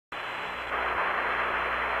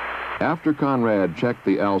After Conrad checked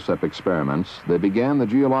the ALSEP experiments, they began the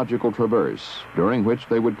geological traverse, during which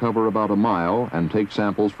they would cover about a mile and take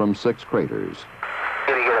samples from 6 craters.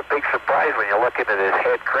 You get a big surprise when you look into this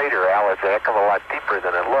head crater, Al. It's a heck of a lot deeper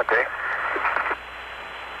than it looked, eh?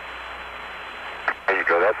 There you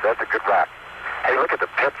go. That's a good rock. Hey, look at the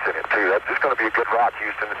pips in it, too. That's just going to be a good rock,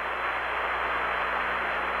 Houston.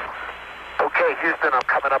 Okay, Houston, I'm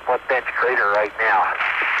coming up on Bench Crater right now.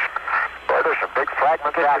 Boy, there's some big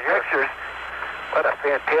fragments out here. Pictures. What a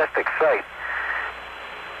fantastic sight.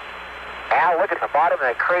 Al, look at the bottom of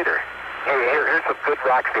that crater. Hey, here's some good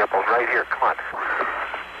rock samples right here. Come on.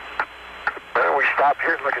 Why don't we stop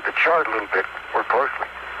here and look at the chart a little bit more closely?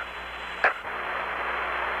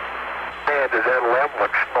 Man, does that limb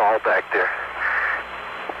look small back there?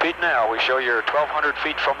 Pete, now we show you're 1,200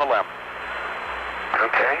 feet from the limb.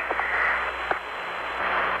 Okay.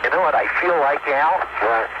 You know what I feel like, Al?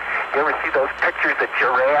 You ever see those pictures of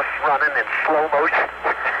giraffes running in slow motion?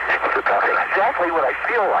 That's exactly what I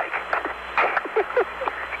feel like.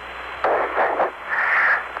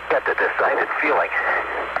 Got the decided feeling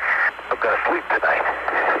I'm going to sleep tonight.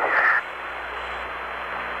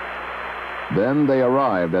 Then they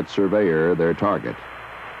arrived at Surveyor, their target.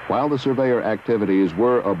 While the Surveyor activities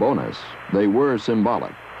were a bonus, they were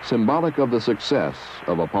symbolic of the success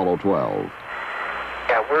of Apollo 12.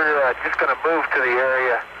 Yeah, we're just going to move to the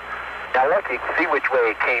area. Now look, you can see which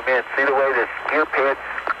way it came in. See the way this gear pad's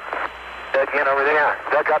dug in over there?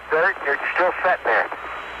 Dug up there? You're still sitting there.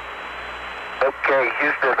 Okay,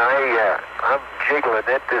 Houston, I'm jiggling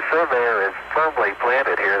it. The Surveyor is firmly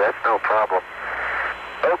planted here. That's no problem.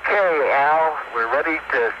 Okay, Al, we're ready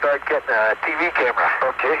to start getting a TV camera.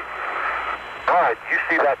 Okay. All right, you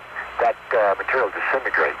see that material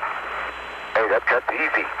disintegrate. Hey, that's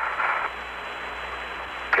easy.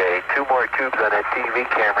 Okay, 2 more tubes on that TV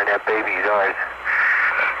camera, and that baby's ours.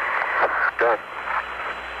 Done.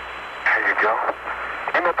 There you go.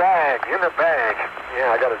 In the bag.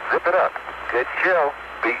 Yeah, I gotta zip it up. Good show.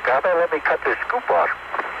 How about let me cut this scoop off?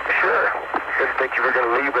 Sure. Didn't think you were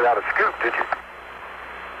gonna leave without a scoop, did you?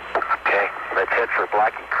 Okay, let's head for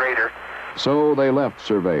Blackie Crater. So they left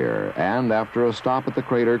Surveyor, and after a stop at the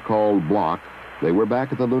crater called Block, they were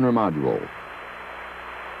back at the lunar module,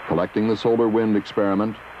 collecting the solar wind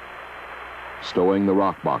experiment, stowing the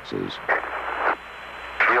rock boxes.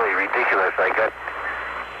 It's really ridiculous. I got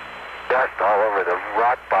dust all over the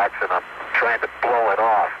rock box, and I'm trying to blow it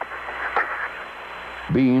off.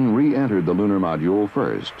 Bean re-entered the lunar module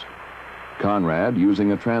first. Conrad,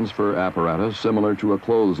 using a transfer apparatus similar to a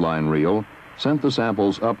clothesline reel, sent the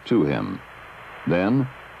samples up to him. Then,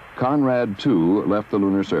 Conrad, too, left the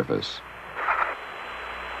lunar surface.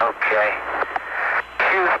 Okay.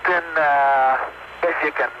 Houston, if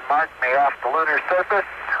you can mark me off the lunar surface.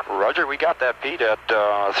 Roger, we got that, Pete, at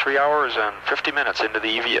 3 hours and 50 minutes into the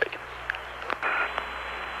EVA.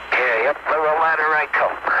 Yeah, yep, little ladder right go.